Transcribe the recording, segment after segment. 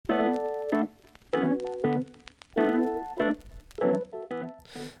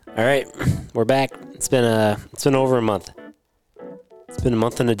All right, we're back. It's been over a month. It's been a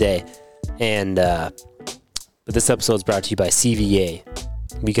month and a day, and but this episode is brought to you by CVA.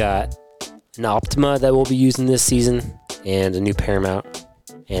 We got an Optima that we'll be using this season, and a new Paramount,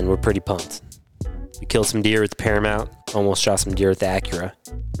 and we're pretty pumped. We killed some deer with the Paramount, almost shot some deer with the Acura,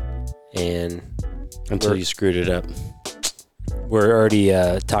 and until you screwed it up. We're already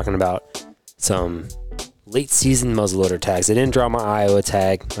talking about some late season muzzleloader tags. I didn't draw my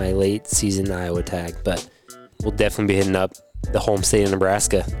late season Iowa tag, but we'll definitely be hitting up the home state of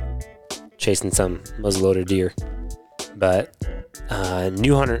Nebraska, chasing some muzzleloader deer. But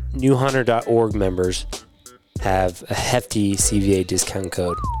newhunter.org members have a hefty CVA discount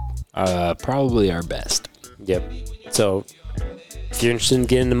code. Probably our best. Yep. So if you're interested in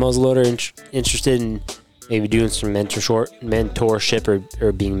getting a muzzleloader, interested in maybe doing some mentorship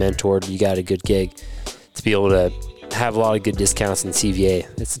or being mentored, you got a good gig to be able to have a lot of good discounts in CVA.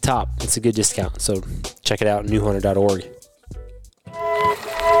 It's the top. It's a good discount. So check it out, newhunter.org.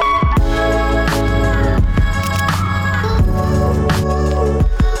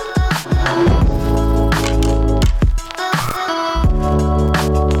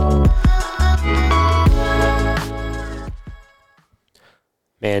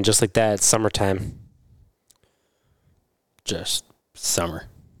 Man, just like that, it's summertime. Just summer.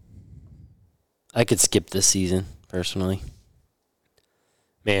 I could skip this season, personally.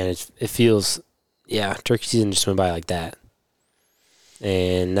 Man, it feels, turkey season just went by like that.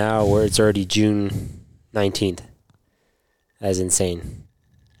 And now it's already June 19th. That's insane.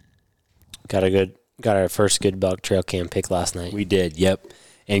 Got our first good buck trail cam pick last night. We did, yep.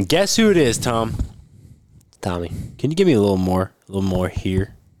 And guess who it is, Tom? Tommy. Can you give me a little more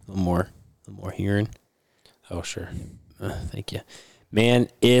here? A little more hearing? Oh, sure. Thank you. Man,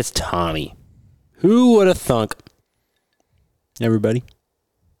 it's Tommy. Who would have thunk? Everybody.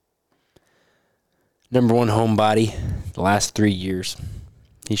 Number one homebody the last 3 years.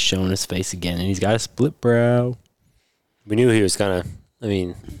 He's showing his face again, and he's got a split brow. We knew he was gonna. I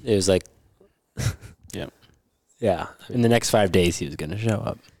mean, it was like, yep. Yeah. In the next 5 days, he was gonna show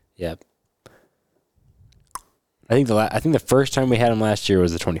up. Yep. I think the first time we had him last year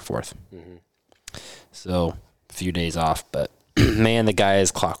was the 24th. Mm-hmm. So a few days off, but man, the guy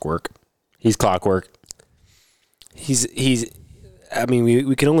is clockwork. He's clockwork. He's. I mean,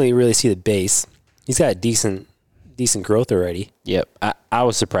 we can only really see the base. He's got a decent growth already. Yep. I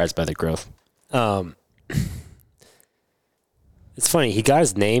was surprised by the growth. It's funny. He got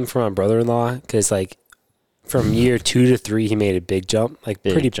his name from my brother-in-law because, like, from year 2 to 3, he made a big jump, like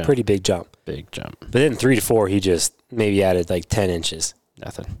pretty big jump. Big jump. But then 3 to 4, he just maybe added like 10 inches.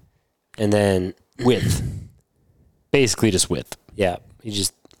 Nothing. And then width. Basically just width. Yeah. He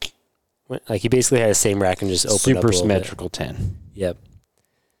just went, like, he basically had the same rack and just opened up a super little symmetrical bit. 10. Yep.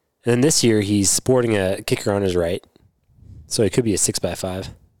 And then this year, he's sporting a kicker on his right. So it could be a 6x5.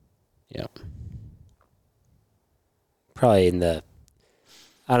 Yep. Probably in the,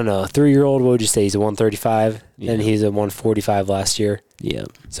 I don't know, 3-year-old, what would you say? He's a 135, and he's a 145 last year. Yeah.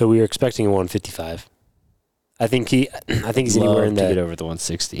 So we were expecting a 155. I think he's anywhere in to the, get over the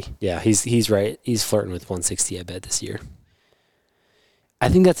 160. Yeah, he's right. He's flirting with 160, I bet, this year. I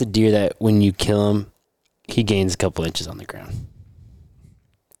think that's a deer that when you kill him, he gains a couple inches on the ground.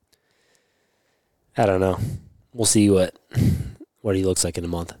 I don't know. We'll see what he looks like in a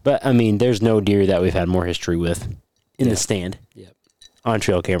month. But I mean, there's no deer that we've had more history with in the stand. Yep. On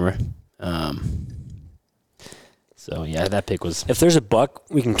trail camera. So yeah, that pick was. If there's a buck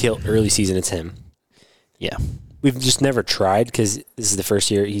we can kill early season, it's him. Yeah. We've just never tried because this is the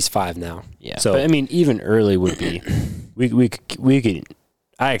first year. He's 5 now. Yeah. So but I mean, even early would be. we could.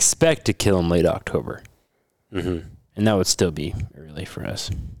 I expect to kill him late October. Mm-hmm. And that would still be early for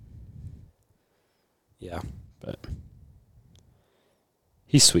us. Yeah. But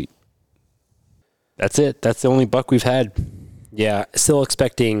he's sweet. That's it. That's the only buck we've had. Yeah. Still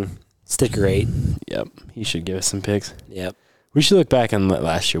expecting sticker 8. Yep. He should give us some picks. Yep. We should look back on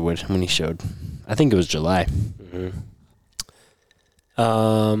last year when he showed. I think it was July.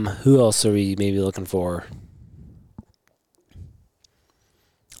 Mm-hmm. Who else are we maybe looking for?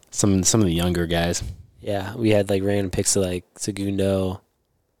 Some of the younger guys. Yeah, we had like random picks of like Segundo,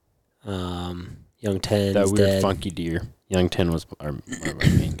 Young Ten. That weird funky deer. Young 10 was one of our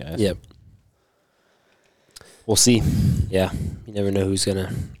main guys. Yep. We'll see. Yeah, you never know who's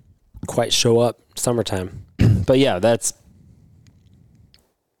gonna quite show up summertime. But yeah, that's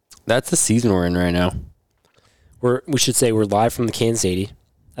the season we're in right now. We should say we're live from the Kansas City.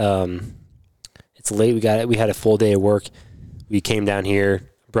 It's late. We had a full day of work. We came down here,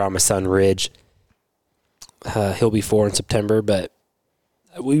 brought my son Ridge. He'll be 4 in September, but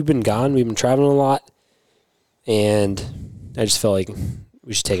we've been gone. We've been traveling a lot, and I just felt like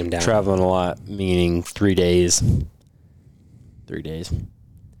we should take them down. Traveling a lot, meaning 3 days. 3 days.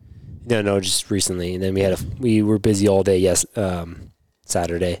 No, just recently. And then we were busy all day.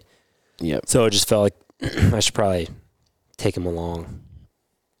 Saturday. Yep. So it just felt like I should probably take them along.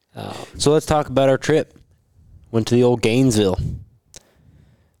 So let's talk about our trip. Went to the old Gainesville,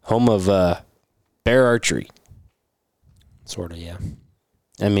 home of Bear Archery. Sort of, yeah.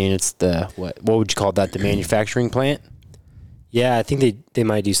 I mean, it's what would you call that? The manufacturing plant? Yeah, I think they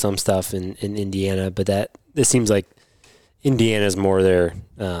might do some stuff in Indiana, but this seems like Indiana's more their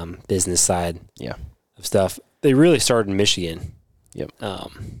business side of stuff. They really started in Michigan. Yep.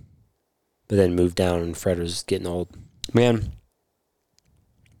 But then moved down and Fred was getting old. Man,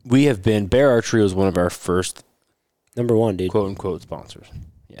 Bear Archery was one of our first number one, dude. quote unquote sponsors.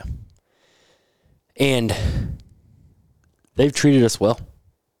 Yeah. And they've treated us well.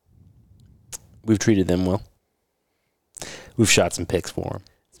 We've treated them well. We've shot some pics for them.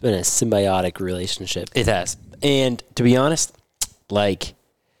 It's been a symbiotic relationship. It has. And to be honest, like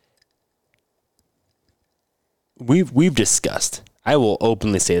we've discussed, I will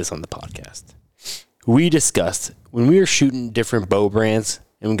openly say this on the podcast. We discussed when we were shooting different bow brands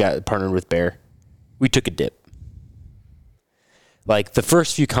and we got partnered with Bear, we took a dip. Like the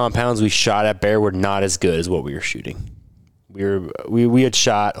first few compounds we shot at Bear were not as good as what we were shooting. We had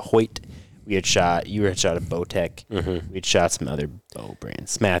shot Hoyt. You had shot a Bowtech. Mm-hmm. We had shot some other bow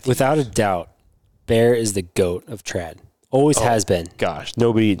brands. Matthews. Without a doubt, Bear is the GOAT of trad. Always has been. Gosh,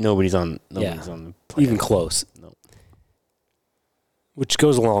 nobody's on the planet. Even close. No. Which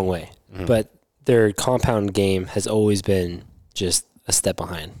goes a long way. Mm-hmm. But their compound game has always been just a step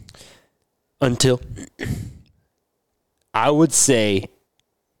behind. Until I would say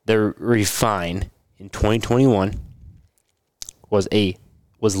the refine in 2021 was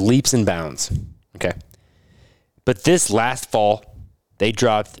leaps and bounds. Okay. But this last fall, they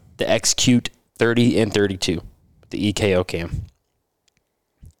dropped the Xcute 30 and 32, the EKO cam.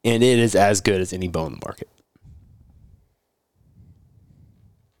 And it is as good as any bow in the market.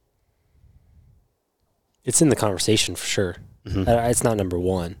 It's in the conversation for sure. Mm-hmm. It's not number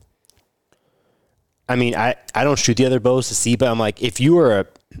one. I mean, I don't shoot the other bows to see, but I'm like, if you were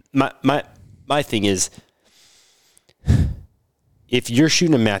my thing is, if you're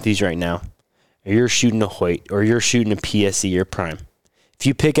shooting a Matthews right now, or you're shooting a Hoyt, or you're shooting a PSE or Prime, if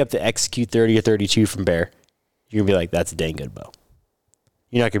you pick up the XQ 30 or 32 from Bear, you're gonna be like, that's a dang good bow.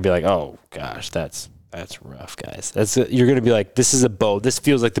 You're not gonna be like, oh gosh, that's rough, guys. You're gonna be like, this is a bow. This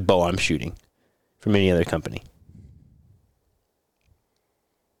feels like the bow I'm shooting from any other company.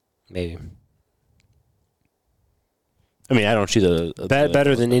 Maybe. I mean, I don't shoot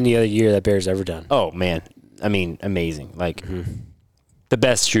better than any other year that Bear's ever done. Oh man, I mean, amazing. Like the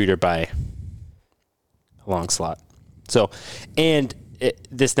best shooter by a long slot. So, and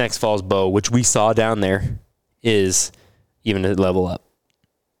this next fall's bow, which we saw down there, is even a level up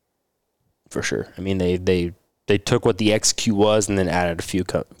for sure. I mean, they took what the XQ was and then added a few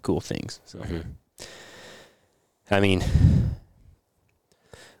cool things. So, I mean,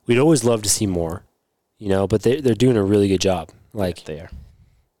 we'd always love to see more, but they're doing a really good job. Like they are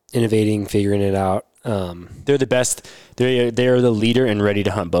innovating, figuring it out. They're the best. They are the leader in ready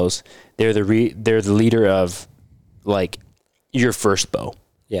to hunt bows. They're the leader of like your first bow.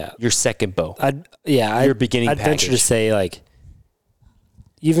 Yeah. Your second bow. Your beginning I'd package. venture to say like,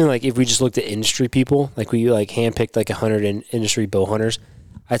 even like if we just looked at industry people, like we like handpicked like 100 industry bow hunters,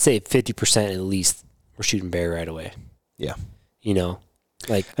 I'd say 50% at least were shooting Bear right away. Yeah.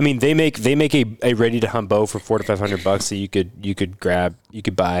 Like, I mean, they make a ready to hunt bow for $400 to $500 that you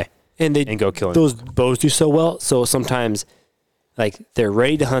could buy and go kill it. Those bows do so well. So sometimes like their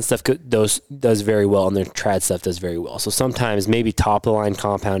ready to hunt stuff does very well and their trad stuff does very well. So sometimes maybe top of the line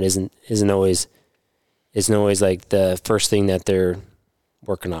compound isn't always like the first thing that they're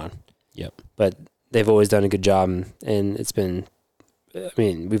working on. Yep. But they've always done a good job and it's been, I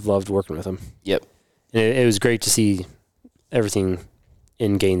mean, we've loved working with them. Yep. And it was great to see everything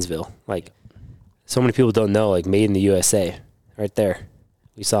in Gainesville. Like so many people don't know, like made in the USA right there.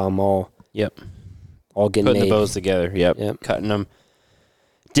 We saw them all. Yep. All getting putting made. the bows together. Yep. Cutting them,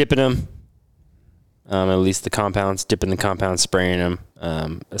 dipping them. At least the compounds, dipping the compounds, spraying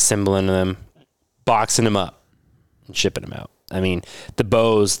them, assembling them, boxing them up, and shipping them out. I mean, the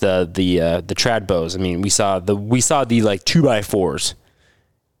bows, the trad bows. I mean, we saw the like 2x4s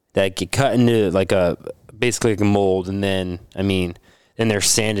that get cut into like basically like a mold, and then they're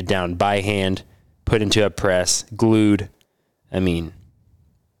sanded down by hand, put into a press, glued. I mean,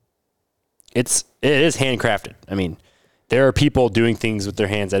 it is handcrafted. I mean, there are people doing things with their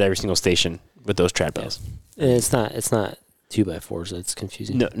hands at every single station with those trad bows. And it's not 2x4s. It's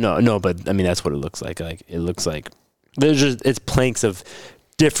confusing. No, but I mean that's what it looks like. Like it looks like it's planks of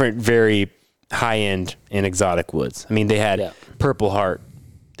different, very high end and exotic woods. I mean they had Purple Heart.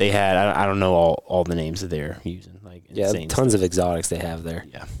 They had I don't know all the names that they're using. Like tons of exotics they have there.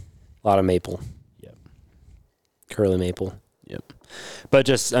 Yeah, a lot of maple. Yep, curly maple. Yep, but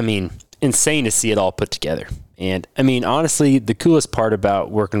just I mean insane to see it all put together. And I mean honestly, the coolest part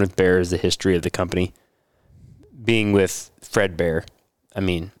about working with Bear is the history of the company. Being with Fred Bear, I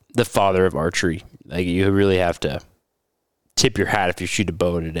mean, the father of archery. Like you really have to tip your hat if you shoot a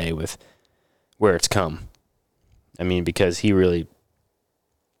bow today with where it's come. I mean, because he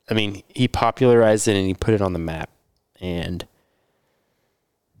popularized it and he put it on the map. And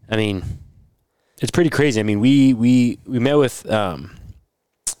I mean, it's pretty crazy. I mean, we met with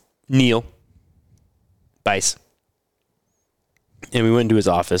Neil Bice. And we went into his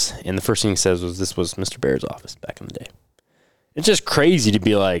office, and the first thing he says was, this was Mr. Bear's office back in the day. It's just crazy to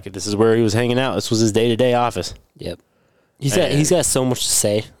be like, this is where he was hanging out. This was his day-to-day office. Yep. He's got so much to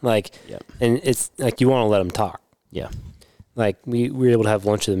say. Like, and it's like you want to let him talk. Yeah. Like we were able to have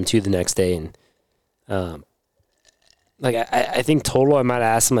lunch with him too the next day, and like I think total I might have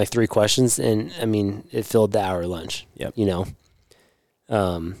asked him like 3 questions, and I mean it filled the hour lunch. Yep. You know.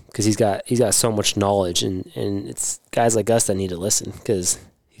 Because he's got so much knowledge, and it's guys like us that need to listen because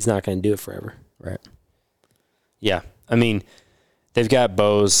he's not going to do it forever. Right. Yeah. I mean, they've got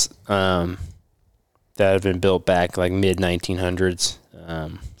bows that have been built back like mid 1900s.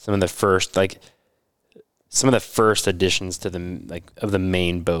 Some of the first additions to of the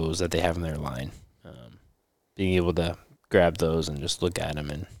main bows that they have in their line. Being able to grab those and just look at them,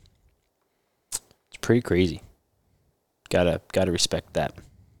 and it's pretty crazy. Gotta respect that.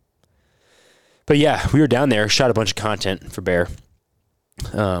 But yeah, we were down there, shot a bunch of content for Bear,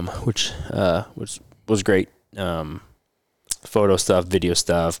 which was great. Photo stuff, video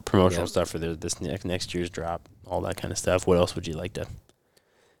stuff, promotional stuff for this next year's drop, all that kind of stuff. What else would you like to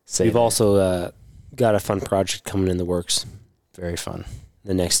say? We've also got a fun project coming in the works. Very fun.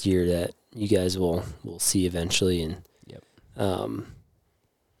 The next year that you guys will see eventually, and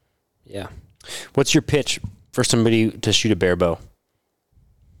yeah. What's your pitch for somebody to shoot a Bear bow?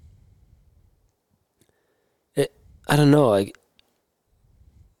 I don't know. Like,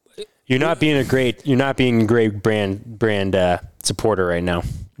 you're not being a great brand supporter right now.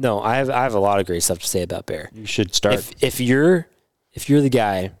 No, I have a lot of great stuff to say about Bear. You should start. If you're the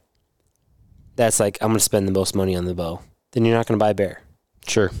guy that's like, I'm going to spend the most money on the bow, then you're not going to buy Bear.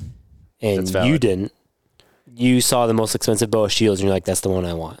 Sure. And you didn't. You saw the most expensive bow of Shields, and you're like, that's the one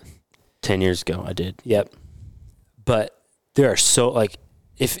I want. 10 years ago, I did. Yep. But there are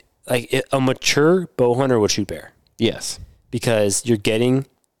if a mature bow hunter would shoot Bear. Yes. Because you're getting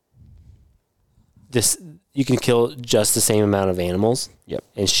this, you can kill just the same amount of animals. Yep.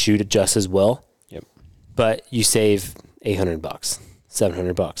 And shoot it just as well. Yep. But you save $800,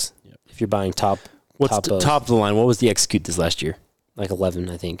 $700. Yep. If you're buying top top of the line, what was the execute this last year? Like 11,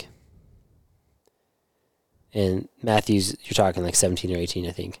 I think. And Matthews, you're talking like 17 or 18,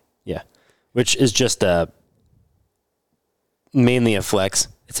 I think. Yeah. Which is just mainly a flex.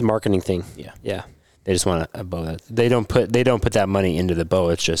 It's a marketing thing. Yeah. Yeah. They just want a bow that they don't put that money into the bow.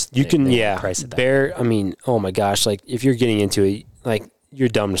 It's just they price it Bear. I mean, oh my gosh, like if you're getting into it, like you're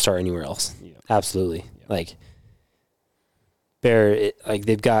dumb to start anywhere else. Yeah. Absolutely. Yeah. Like Bear,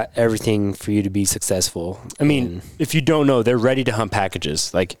 they've got everything for you to be successful. I mean, if you don't know, they're ready to hunt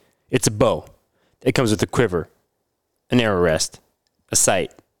packages. Like it's a bow. It comes with a quiver, an arrow rest, a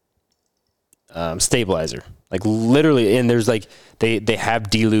sight, stabilizer. Like literally, and there's like they have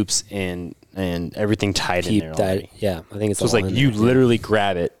D loops and everything tied in there already. Yeah, I think it's. So it's like you literally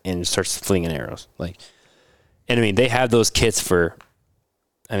grab it and it starts flinging arrows. Like, and I mean they have those kits for,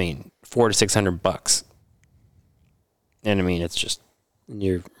 I mean $400 to $600, and I mean it's just and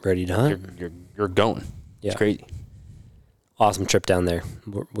you're ready to hunt. You're going. Yeah, it's crazy. Awesome trip down there.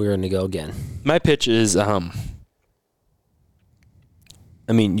 We're going to go again. My pitch is, I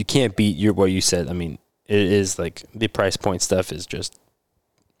mean you can't beat what you said. I mean. It is like the price point stuff is just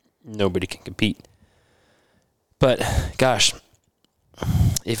nobody can compete. But gosh,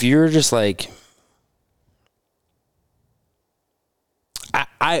 if you're just like,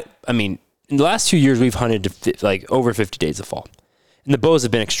 I mean, in the last 2 years we've hunted like over 50 days of fall, and the bows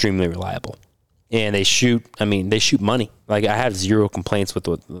have been extremely reliable, and they shoot money. Like I have zero complaints with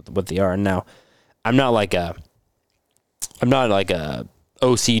what they are. And now, I'm not like a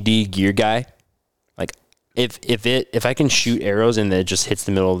OCD gear guy. Like if I can shoot arrows and it just hits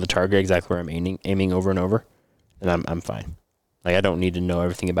the middle of the target exactly where I'm aiming over and over, and I'm fine. Like, I don't need to know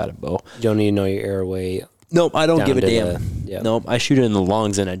everything about a bow. You don't need to know your arrow weight. Nope, I don't down give a to damn. the- yeah. Nope, I shoot it in the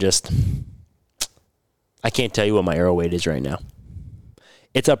longs, and I can't tell you what my arrow weight is right now.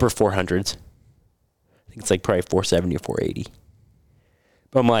 It's upper 400s. I think it's like probably 470 or 480.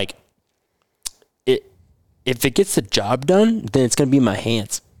 But I'm like, if it gets the job done, then it's going to be in my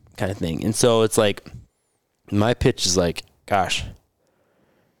hands kind of thing. And so it's like, my pitch is like, gosh,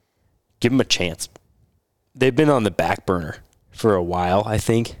 give them a chance. They've been on the back burner for a while, I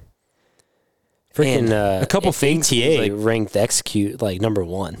think. Freaking And a couple things ATA like, ranked execute like number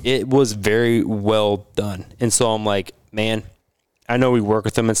 1. it was very well done. And so I'm like, man, I know we work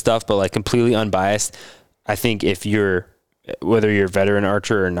with them and stuff, but like completely unbiased. I think whether you're a veteran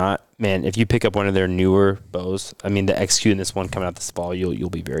archer or not, man, if you pick up one of their newer bows, I mean, the execute in this one coming out this fall, you'll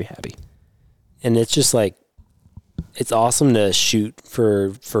be very happy. And it's just like, it's awesome to shoot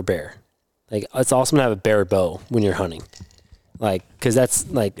for bear. Like, it's awesome to have a bear bow when you're hunting. Like, cause that's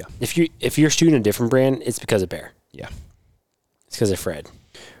like, if you're shooting a different brand, it's because of bear. Yeah. It's because of Fred.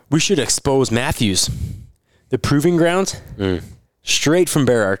 We should expose Matthews, the proving grounds, straight from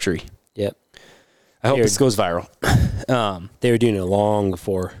bear archery. Yep. I hope this goes viral. They were doing it long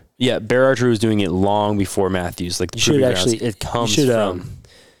before. Yeah, bear archery was doing it long before Matthews. Like, the You should proving actually, grounds, it comes you should, from.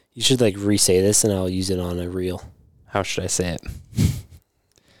 you should like re-say this and I'll use it on a reel. How should I say it?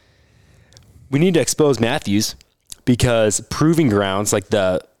 We need to expose Matthews because proving grounds, like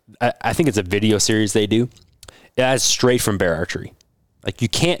I think it's a video series they do. That's straight from bear archery. Like, you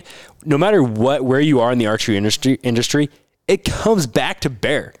can't, no matter where you are in the archery industry, it comes back to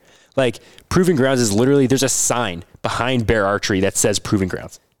bear. Like, proving grounds is literally, there's a sign behind bear archery that says proving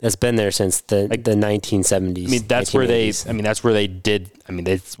grounds. That's been there since the 1970s. I mean, that's where they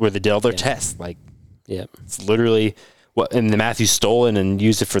did all their tests. Like, yeah. it's literally what, and the Matthews stole it and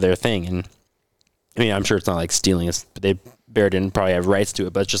used it for their thing. And I mean, I'm sure it's not like stealing it, but Bear didn't probably have rights to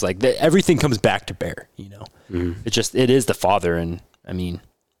it, but it's just like everything comes back to Bear, you know. It is the father. And I mean,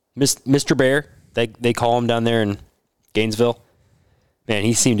 Mr. Bear, they call him down there in Gainesville. Man,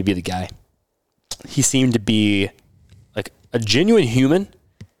 he seemed to be the guy. He seemed to be like a genuine human,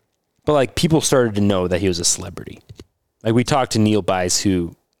 but like people started to know that he was a celebrity. Like, we talked to Neil Bice,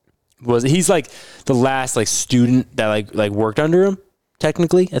 he's like the last like student that like worked under him.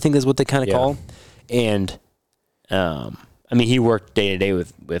 Technically, I think that's what they kind of call him. And I mean, he worked day to day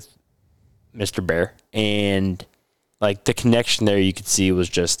with Mr. Bear, and like the connection there you could see was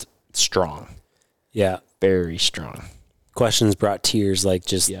just strong. Yeah. Very strong. Questions brought tears, like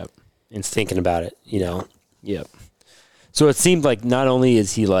just And thinking about it, you know. Yep. So it seemed like not only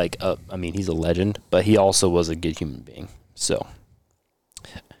is he like he's a legend, but he also was a good human being. So,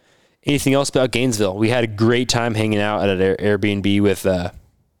 anything else about Gainesville? We had a great time hanging out at an Airbnb with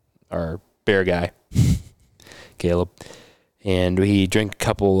our bear guy, Caleb, and we drank a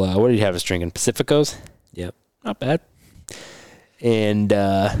couple. What did he have us drinking? Pacificos. Yep. Not bad. And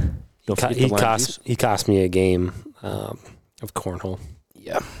he cost me a game of cornhole.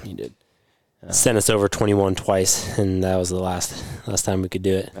 Yeah, he did. Sent us over 21 twice, and that was the last time we could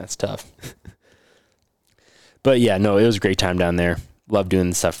do it. That's tough. But yeah, no, it was a great time down there. Love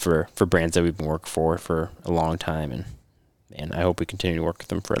doing stuff for brands that we've been working for a long time, and man, I hope we continue to work with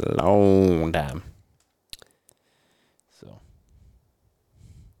them for a long time. So,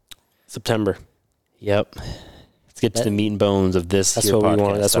 September. Yep. Let's get to the meat and bones of this. That's what we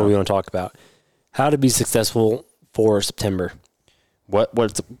want. That's what we want to talk about. How to be successful for September.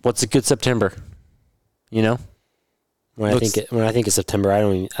 What's a good September? You know, When I think of September, I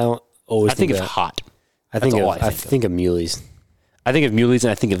don't always. I think of hot. I think of muleys. I think of muleys,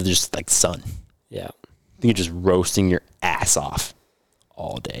 and I think of just like sun. Yeah. I think you're just roasting your ass off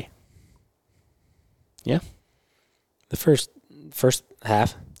all day. Yeah. The first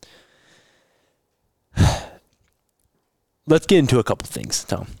half. Let's get into a couple things,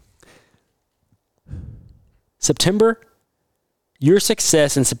 Tom. September, your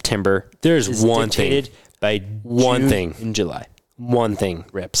success in September. There's is one dictated thing. by One June thing. in July. One thing.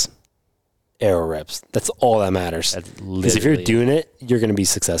 Reps. Arrow reps. That's all that matters. That's Because if you're literally doing it, you're going to be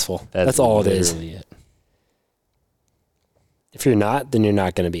successful. That's all it is. It. If you're not, then you're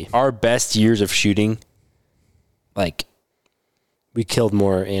not going to be. Our best years of shooting, like We killed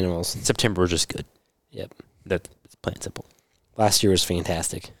more animals. September, were just good. Yep. That's plain and simple. Last year was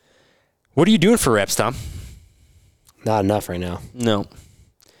fantastic. What are you doing for reps, Tom? Not enough right now. No.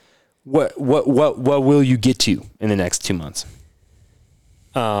 What will you get to in the next 2 months?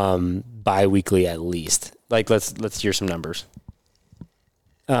 Bi-weekly at least. Like, let's hear some numbers.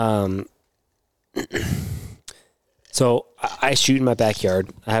 So I shoot in my backyard.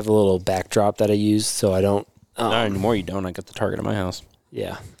 I have a little backdrop that I use, so I don't Not anymore. You don't. I got the target at my house.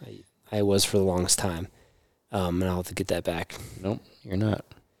 Yeah, I was for the longest time, and I'll have to get that back. Nope, you're not.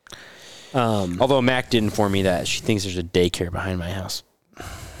 Although Mac did inform me that she thinks there's a daycare behind my house.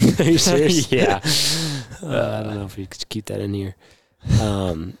 Are you serious? Yeah. I don't know if we could keep that in here.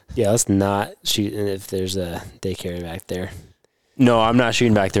 Yeah, let's not shoot if there's a daycare back there. No, I'm not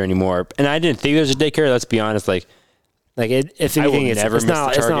shooting back there anymore. And I didn't think there was a daycare. Let's be honest. Like if anything, it's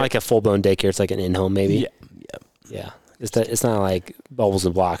not like a full blown daycare. It's like an in home, maybe. Yeah. It's not like Bubbles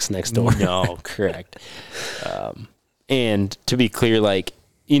and Blocks next door. No, correct. And to be clear, like,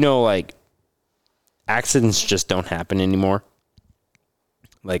 like accidents just don't happen anymore.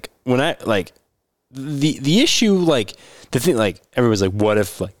 Like when the issue, like the thing, like everyone's like, what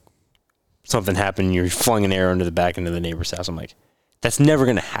if like something happened and you flung an arrow into the back into the neighbor's house? I'm like, that's never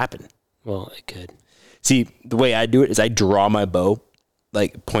going to happen. Well, it could. See, the way I do it is I draw my bow,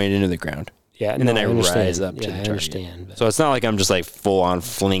 like pointed into the ground. Yeah. And then I rise up to the target. I understand. So it's not like I'm just like full on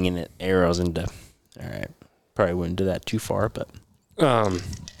flinging arrows into, all right. Probably wouldn't do that too far, but.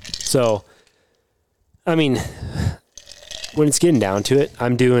 So, I mean, when it's getting down to it,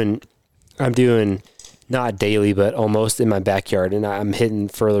 I'm doing not daily, but almost in my backyard, and I'm hitting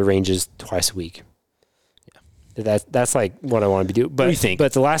further ranges twice a week. Yeah, that's like what I want to be doing. But what do you think?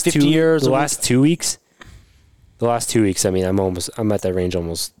 But the last 2 weeks, I mean, I'm at that range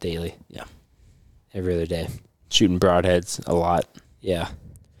almost daily. Yeah, every other day, shooting broadheads a lot. Yeah,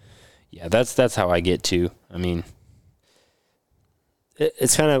 that's how I get to. I mean,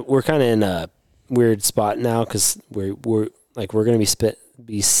 we're kind of in a weird spot now because we're going to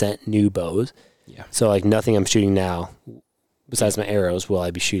be sent new bows. Yeah. So like nothing I'm shooting now, besides my arrows, will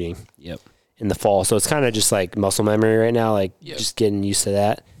I be shooting? Yep. In the fall, so it's kind of just like muscle memory right now, like just getting used to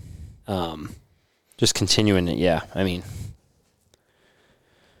that. Just continuing it. Yeah. I mean,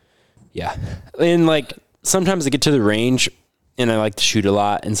 yeah. And like sometimes I get to the range and I like to shoot a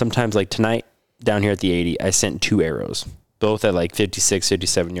lot, and sometimes like tonight down here at the 80, I sent 2 arrows, both at like 56,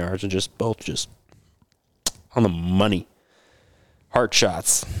 57 yards, and both just on the money. Heart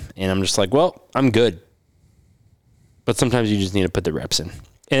shots. And I'm just like, well, I'm good. But sometimes you just need to put the reps in.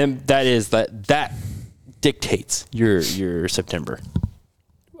 And that dictates your September.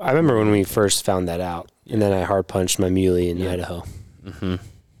 I remember when we first found that out, and then I hard punched my muley in Idaho. Mm-hmm.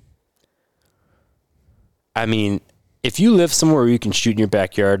 I mean, if you live somewhere where you can shoot in your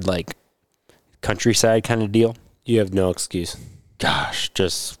backyard, like countryside kind of deal, you have no excuse. Gosh,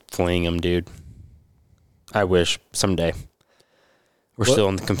 just fling them, dude. I wish someday. We're still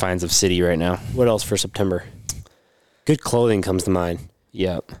in the confines of city right now. What else for September? Good clothing comes to mind.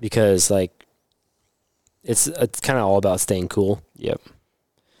 Yeah, because like it's kind of all about staying cool. Yep.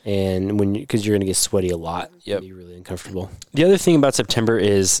 And because you're gonna get sweaty a lot. Yep. Be really uncomfortable. The other thing about September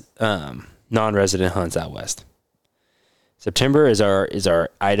is non-resident hunts out west. September is our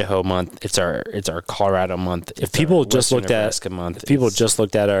Idaho month. It's our Colorado month. If people just looked at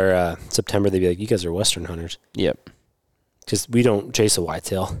our September, they'd be like, "You guys are Western hunters." Yep. Because we don't chase a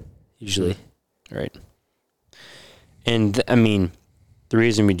whitetail usually. Right. And I mean, the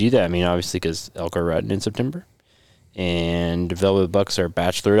reason we do that, I mean, obviously because elk are rutting in September, and velvet bucks are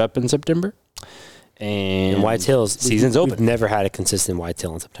bachelored up in September, and whitetails season's open. We've never had a consistent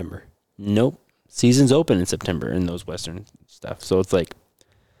whitetail in September. Nope, season's open in September in those western stuff. So it's like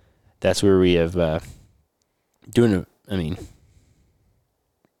that's where we have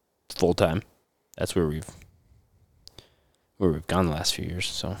full time. That's where we've gone the last few years.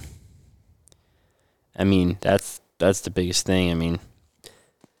 So I mean, that's the biggest thing. I mean,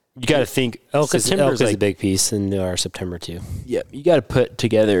 you got to think elk is a big piece in our September too. Yeah, you got to put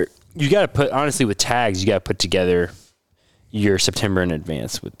together. You got to put honestly with tags. You got to put together your September in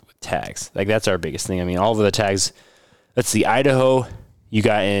advance with tags. Like that's our biggest thing. I mean, all of the tags. That's the Idaho you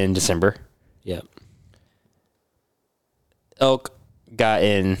got in December. Yep. Elk got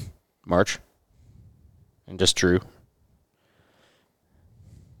in March, and just drew.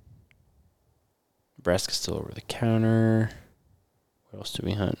 Nebraska's still over the counter. What else do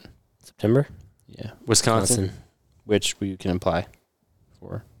we hunt? September? Yeah. Wisconsin. Which we can apply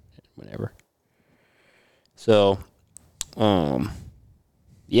for whenever. So,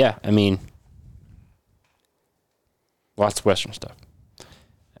 yeah, I mean, lots of Western stuff.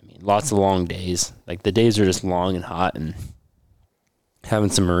 I mean, lots of long days. Like, the days are just long and hot, and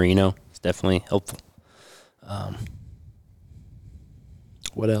having some merino is definitely helpful.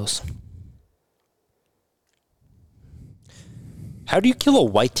 What else? How do you kill a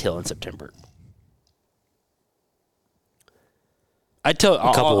whitetail in September? I'll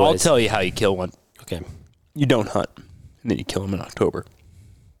tell you how you kill one. Okay. You don't hunt, and then you kill them in October.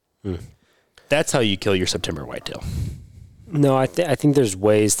 That's how you kill your September whitetail. No, I think there's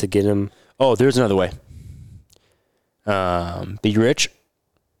ways to get them. Oh, there's another way. Be rich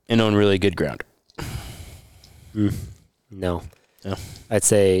and own really good ground. No. No. I'd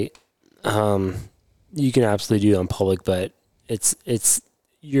say you can absolutely do it on public, but it's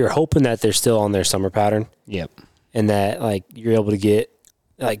you're hoping that they're still on their summer pattern. Yep. And that like you're able to get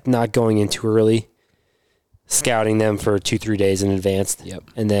like not going in too early, scouting them for 2-3 days in advance. Yep.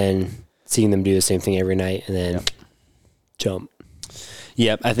 And then seeing them do the same thing every night and then jump.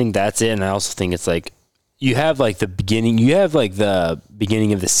 Yep. I think that's it. And I also think it's like you have like the beginning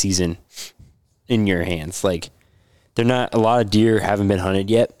of the season in your hands. Like they're not, a lot of deer haven't been hunted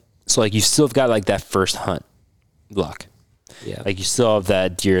yet. So like you still have got like that first hunt luck. Yeah. Like you still have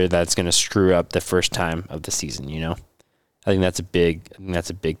that deer that's going to screw up the first time of the season, you know? I think that's a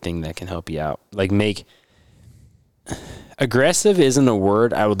big thing that can help you out. Like aggressive isn't a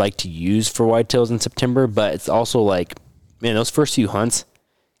word I would like to use for whitetails in September, but it's also like, man, those first few hunts,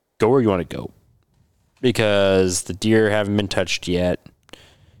 go where you want to go because the deer haven't been touched yet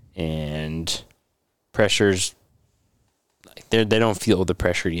and pressures, like they don't feel the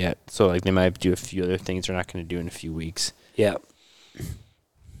pressure yet. So like they might do a few other things they're not going to do in a few weeks. Yeah.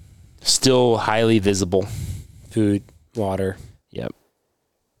 Still highly visible. Food, water. Yep.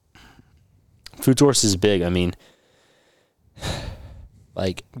 Food source is big. I mean,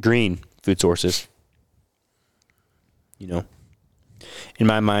 like green food sources. You know, in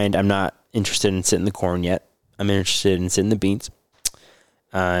my mind, I'm not interested in sitting the corn yet. I'm interested in sitting the beans.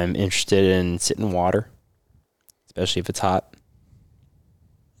 I'm interested in sitting water, especially if it's hot.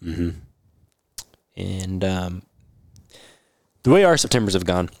 Mm-hmm. And the way our Septembers have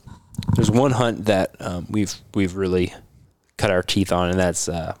gone, there's one hunt that we've really cut our teeth on, and that's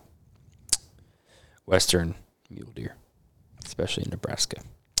western mule deer, especially in Nebraska.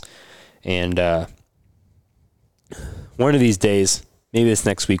 And one of these days, maybe this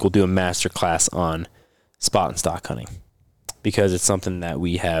next week, we'll do a master class on spot and stock hunting because it's something that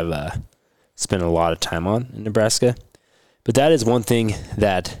we have spent a lot of time on in Nebraska. But that is one thing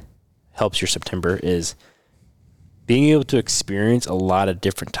that helps your September is being able to experience a lot of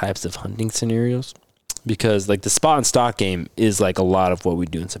different types of hunting scenarios because like the spot and stock game is like a lot of what we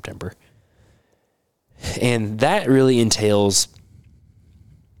do in September. And that really entails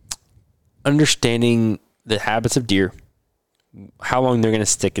understanding the habits of deer, how long they're going to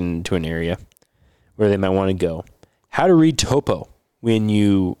stick into an area, where they might want to go, how to read topo when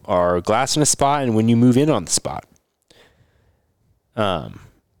you are glassing a spot and when you move in on the spot.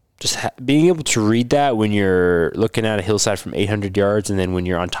 Being able to read that when you're looking at a hillside from 800 yards and then when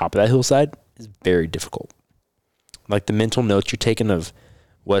you're on top of that hillside is very difficult. Like the mental notes you're taking of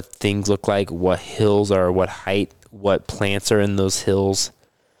what things look like, what hills are, what height, what plants are in those hills,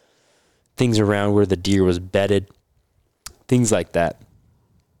 things around where the deer was bedded, things like that.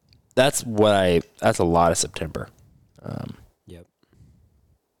 That's a lot of September. Yep.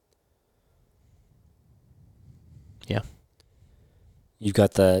 Yeah. You've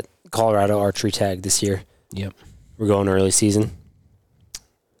got the Colorado archery tag this year. Yep. We're going early season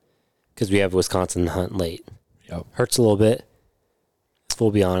because we have Wisconsin hunt late. Yep. Hurts a little bit.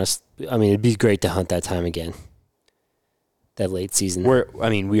 We'll be honest. I mean, it'd be great to hunt that time again. That late season.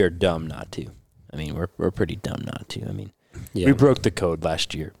 We are dumb not to. I mean, we're pretty dumb not to. I mean, we broke the code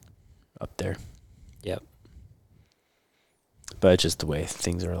last year up there. Yep. But it's just the way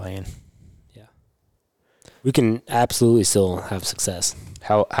things are laying. Yeah. We can absolutely still have success.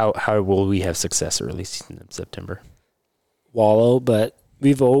 How will we have success early season in September? Wallow, but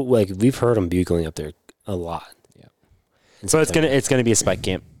we've heard them bugling up there a lot. Yeah. So it's gonna be a spike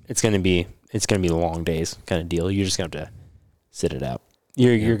camp. It's gonna be long days kind of deal. You're just gonna have to sit it out.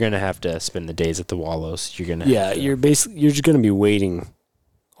 You're gonna have to spend the days at the wallows. You're just gonna be waiting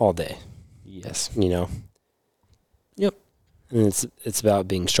all day. Yes. You know. Yep. And it's about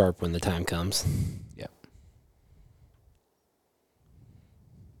being sharp when the time comes. Yep.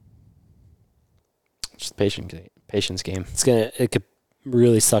 Just patience game. It could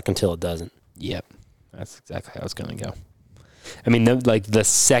really suck until it doesn't. Yep. That's exactly how it's gonna go. I mean, the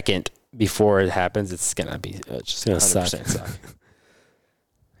second before it happens, it's gonna be just gonna suck.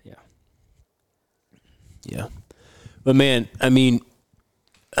 Yeah. Yeah. But man, I mean,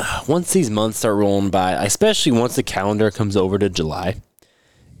 once these months start rolling by, especially once the calendar comes over to July,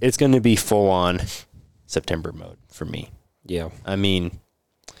 it's going to be full on September mode for me. Yeah. I mean,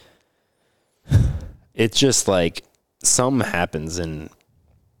 it's just like something happens, and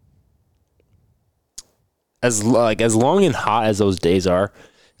as long and hot as those days are,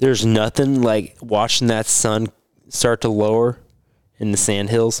 there's nothing like watching that sun start to lower in the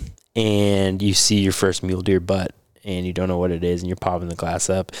sandhills, and you see your first mule deer butt, and you don't know what it is, and you're popping the glass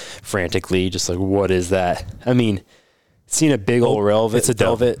up frantically, just like, what is that? I mean, seeing a big old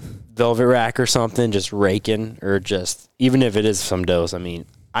velvet rack or something just raking, or just, even if it is some does, I mean,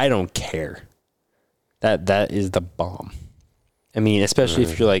 I don't care. That is the bomb. I mean, especially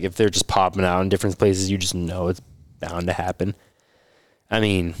if you're like, if they're just popping out in different places, you just know it's bound to happen. I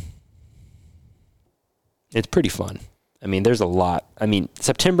mean, it's pretty fun. I mean, there's a lot. I mean,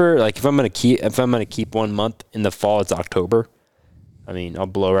 September, like if I'm gonna keep 1 month in the fall, it's October. I mean, I'll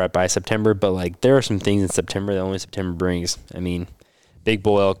blow right by September, but like there are some things in September that only September brings. I mean, big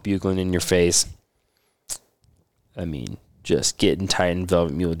bull elk bugling in your face. I mean, just getting tight in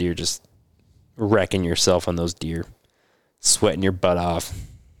velvet mule deer, just wrecking yourself on those deer, sweating your butt off.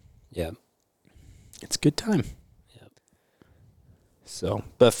 Yeah. It's a good time. Yep. So,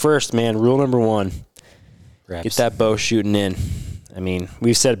 but first, man, rule number 1, Reps. get that bow shooting in. I mean,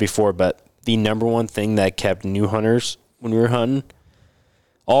 we've said it before, but the number one thing that kept new hunters when we were hunting,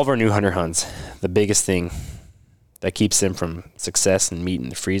 all of our new hunter hunts, the biggest thing that keeps them from success and meat in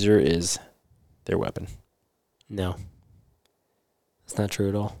the freezer is their weapon. No. That's not true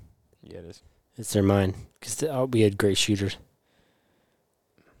at all. Yeah, it is. It's their mind. Because we had great shooters.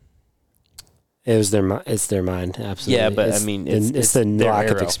 It's their mind, absolutely. Yeah, but it's, I mean, it's the lack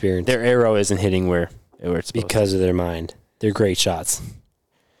of experience. Their arrow isn't hitting where it's supposed because of their mind. They're great shots.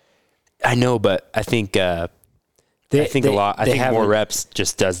 I know, but I think I think more reps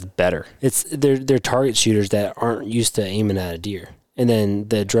just does better. They're target shooters that aren't used to aiming at a deer, and then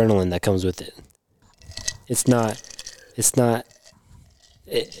the adrenaline that comes with it.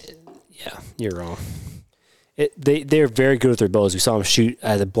 Yeah, you're wrong. They're very good with their bows. We saw them shoot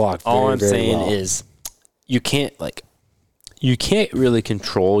at the block. All I'm saying is, you can't really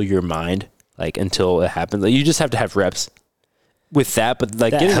control your mind until it happens. Like, you just have to have reps with that. But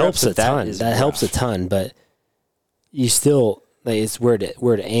that helps a ton. That helps a ton. But you still it's where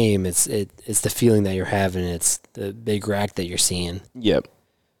to aim. It's the feeling that you're having. It's the big rack that you're seeing. Yep.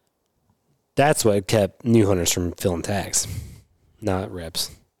 That's what kept new hunters from filling tags, not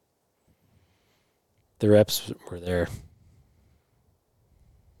reps. The reps were there.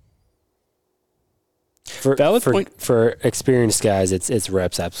 For experienced guys, it's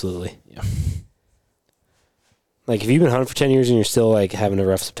reps, absolutely. Yeah. Like, if you've been hunting for 10 years and you're still having a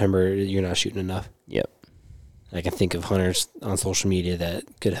rough September, you're not shooting enough. Yep. I can think of hunters on social media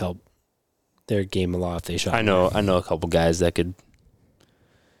that could help their game a lot if they shot. I know a couple guys that could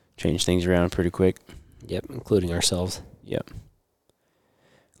change things around pretty quick. Yep, including ourselves. Yep.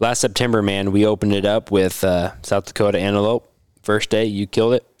 Last September, man, we opened it up with South Dakota antelope. First day, you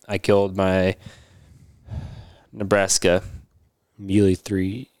killed it. I killed my Nebraska Muley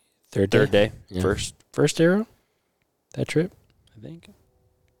third day. Yeah. First arrow that trip, I think.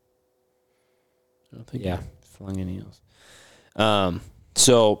 I don't think I flung any else.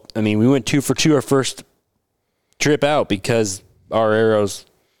 So, I mean, we went 2 for 2 our first trip out because our arrows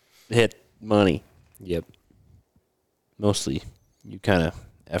hit money. Yep. Mostly, you kind of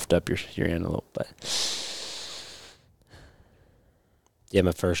effed up your antelope, but yeah,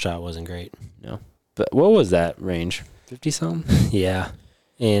 my first shot wasn't great. No, but what was that range? 50 something? Yeah,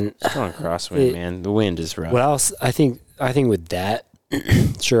 and strong crosswind, man. The wind is rough. What else? I think with that,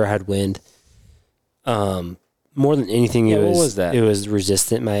 sure, I had wind. More than anything, what was that? It was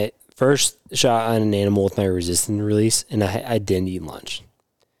resistant. My first shot on an animal with my resistant release, and I didn't eat lunch.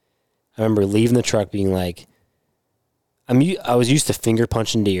 I remember leaving the truck being like, I was used to finger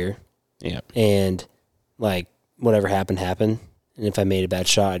punching deer. Yeah. And whatever happened. And if I made a bad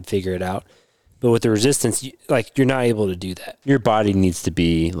shot, I'd figure it out. But with the resistance, you're not able to do that. Your body needs to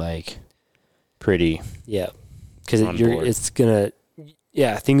be pretty. Yeah. Because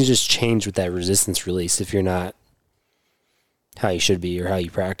things just change with that resistance release if you're not how you should be or how you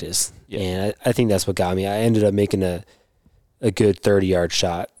practice. Yeah. And I think that's what got me. I ended up making a good 30-yard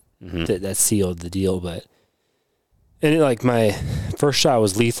shot that sealed the deal. But my first shot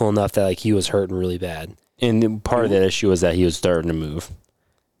was lethal enough that he was hurting really bad. And part of that issue was that he was starting to move.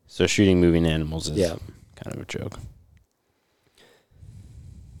 So shooting moving animals is kind of a joke.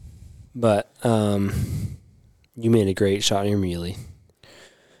 But you made a great shot on your muley.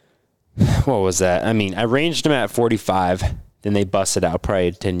 What was that? I mean, I ranged them at 45. Then they busted out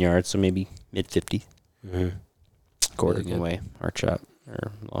probably 10 yards, so maybe mid-50. Mm-hmm. Quarter really away, hard shot,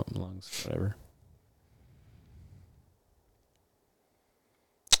 or lungs, whatever.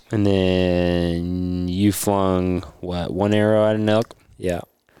 And then you flung, one arrow at an elk? Yeah.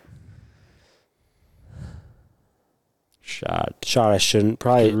 Shot I shouldn't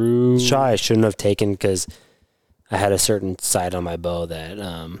have taken because I had a certain sight on my bow that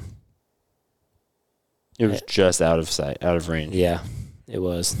It was just out of sight, out of range. yeah, it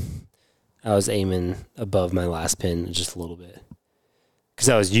was. I was aiming above my last pin just a little bit because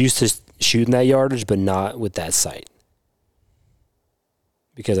I was used to shooting that yardage, but not with that sight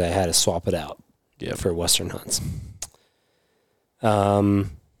because I had to swap it out for Western hunts. I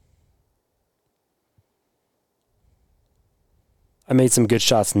made some good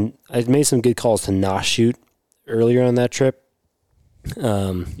shots and I made some good calls to not shoot earlier on that trip.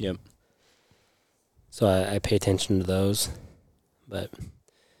 Yep. So I pay attention to those, but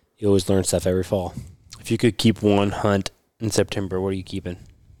you always learn stuff every fall. If you could keep one hunt in September, what are you keeping?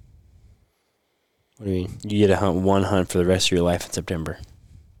 What do you mean? You get to hunt one hunt for the rest of your life in September.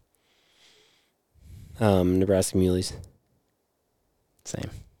 Nebraska muleys. Same.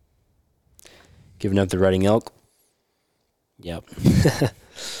 Giving up the rutting elk. Yep.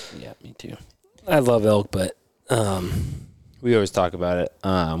 Yeah, me too. I love elk, but We always talk about it.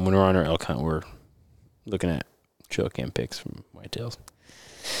 When we're on our elk hunt, we're looking at trail cam pics from whitetails.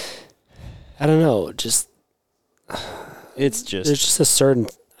 I don't know. Just It's just there's just a certain,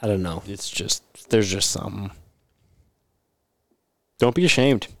 I don't know. there's just something. Don't be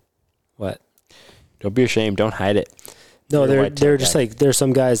ashamed. What? Don't be ashamed. Don't hide it. No, You're a they're whitetail just guy. like there's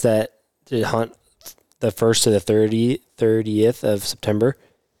some guys that hunt the 1st to the 30th of September,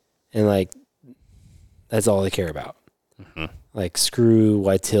 and like that's all they care about. Mm-hmm. Like screw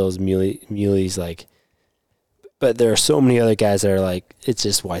whitetails, muleys, like. But there are so many other guys that are like it's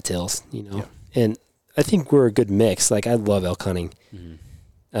just whitetails, you know. Yeah. And I think we're a good mix. Like I love elk hunting.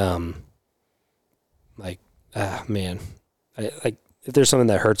 Mm-hmm. Man, I like if there's something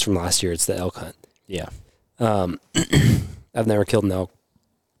that hurts from last year, it's the elk hunt. Yeah. I've never killed an elk.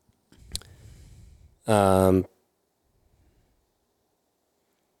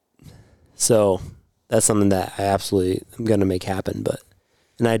 So that's something that I absolutely am going to make happen.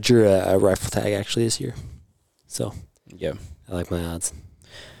 And I drew a rifle tag actually this year. So Yeah. I like my odds.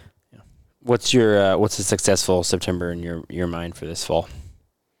 What's a successful September in your mind for this fall?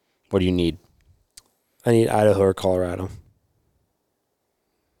 What do you need? I need Idaho or Colorado.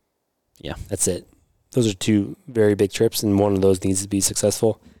 Yeah. That's it. Those are two very big trips, and one of those needs to be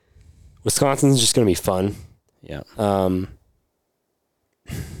successful. Wisconsin's just going to be fun. Yeah. I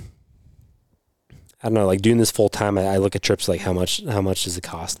don't know, like doing this full time, I look at trips like how much does it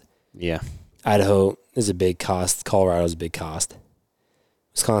cost? Yeah. Idaho is a big cost. Colorado's a big cost.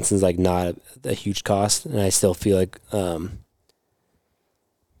 Wisconsin's like not a huge cost, and I still feel like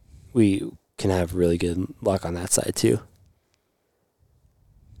we can have really good luck on that side too.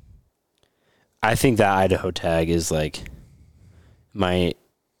 I think that Idaho tag is like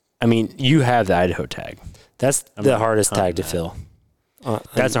you have the Idaho tag. That's the hardest tag to fill.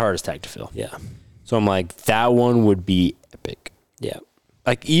 That's the hardest tag to fill. Yeah. So I'm like, that one would be epic. Yeah.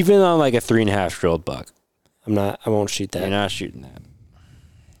 Like even on like a 3.5-year-old buck. I won't shoot that. You're not shooting that.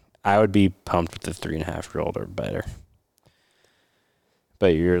 I would be pumped with the 3.5-year-old or better.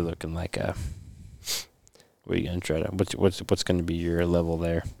 But you're looking like what are you gonna try to? What's gonna be your level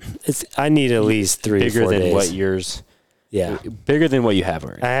there? I need at least 3 bigger or 4 than days. what yours? Yeah. Bigger than what you have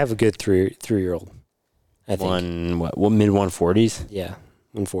already. I have a good 3-year-old. I think. Mid 140s? Yeah.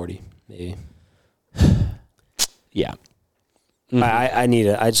 140 maybe. Yeah. Mm-hmm.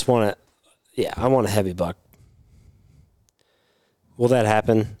 I want a heavy buck. Will that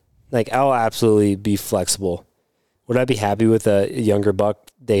happen? Like, I'll absolutely be flexible. Would I be happy with a younger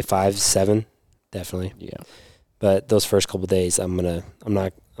buck day 5, 7? Definitely. Yeah. But those first couple of days, I'm gonna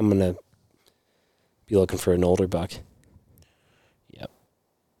be looking for an older buck. Yep.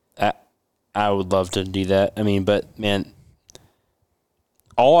 I would love to do that. I mean, but man,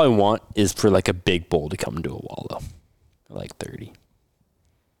 all I want is for like a big bull to come into a wall though. Like 30.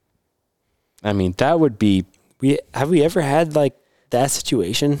 I mean, that would be. Have we ever had like that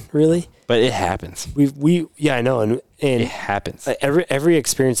situation really? But it happens. Yeah, I know, and It happens. every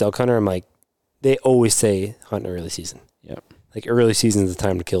experienced elk hunter, I'm like, they always say hunt in early season. Yep. Like early season is the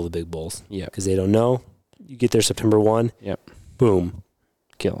time to kill the big bulls. Yeah. Because they don't know. You get there September 1. Yep. Boom.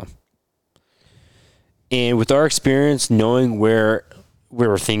 Kill them. And with our experience, knowing where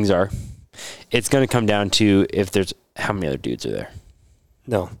things are, it's going to come down to how many other dudes are there.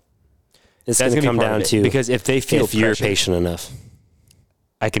 No. It's going to come down to because if they feel if you're pressure, patient enough.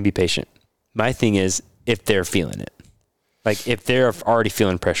 I can be patient. My thing is if they're feeling it. Like if they're already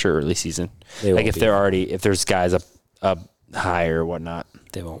feeling pressure early season. Like if there's guys up high or whatnot.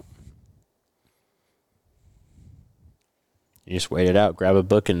 They won't. You just wait it out, grab a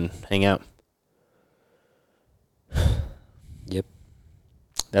book and hang out. Yep.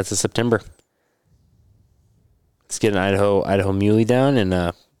 That's a September. Let's get an Idaho muley down and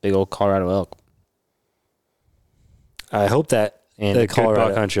a big old Colorado elk. I hope that And the a good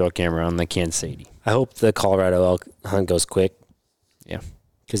Colorado buck trail camera on the Kansas City. I hope the Colorado elk hunt goes quick. Yeah.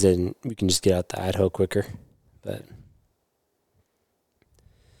 Because then we can just get out the Idaho quicker. But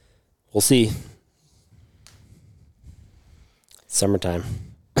we'll see. Summertime.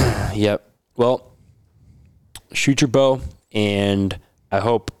 Yep. Well, shoot your bow, and I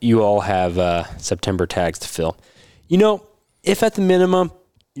hope you all have September tags to fill. You know, if at the minimum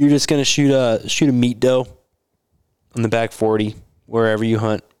you're just gonna shoot a meat doe on the back 40 wherever you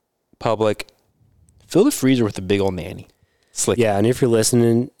hunt, public, fill the freezer with a big old nanny. Slick. Yeah, and if you're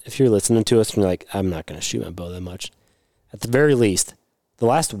listening to us and you're like, I'm not gonna shoot my bow that much. At the very least, the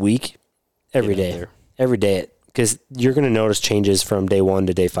last week, every day, because you're gonna notice changes from day 1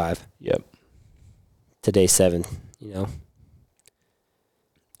 to day 5. Yep. To day 7. You know.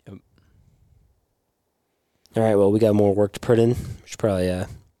 Yep. All right. Well, we got more work to put in. We should probably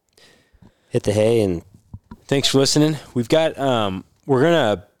hit the hay and. Thanks for listening. We've got we're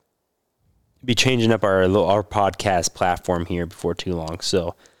gonna be changing up our podcast platform here before too long,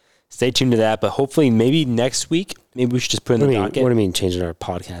 so stay tuned to that. But hopefully, maybe next week, maybe we should just put in the docket. What do you mean changing our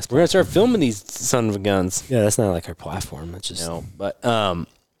podcast? We're gonna start filming these son of a guns. Yeah, that's not like our platform. It's just No, but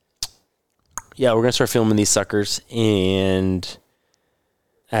yeah, we're gonna start filming these suckers and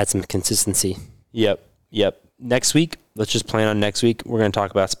add some consistency. Yep. Next week, let's just plan on next week. We're gonna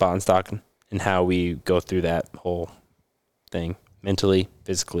talk about spot and stocking and how we go through that whole thing mentally,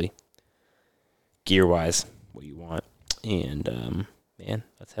 physically, gear wise, what you want. And man,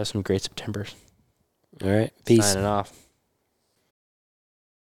 let's have some great Septembers. All right. Peace. Signing off.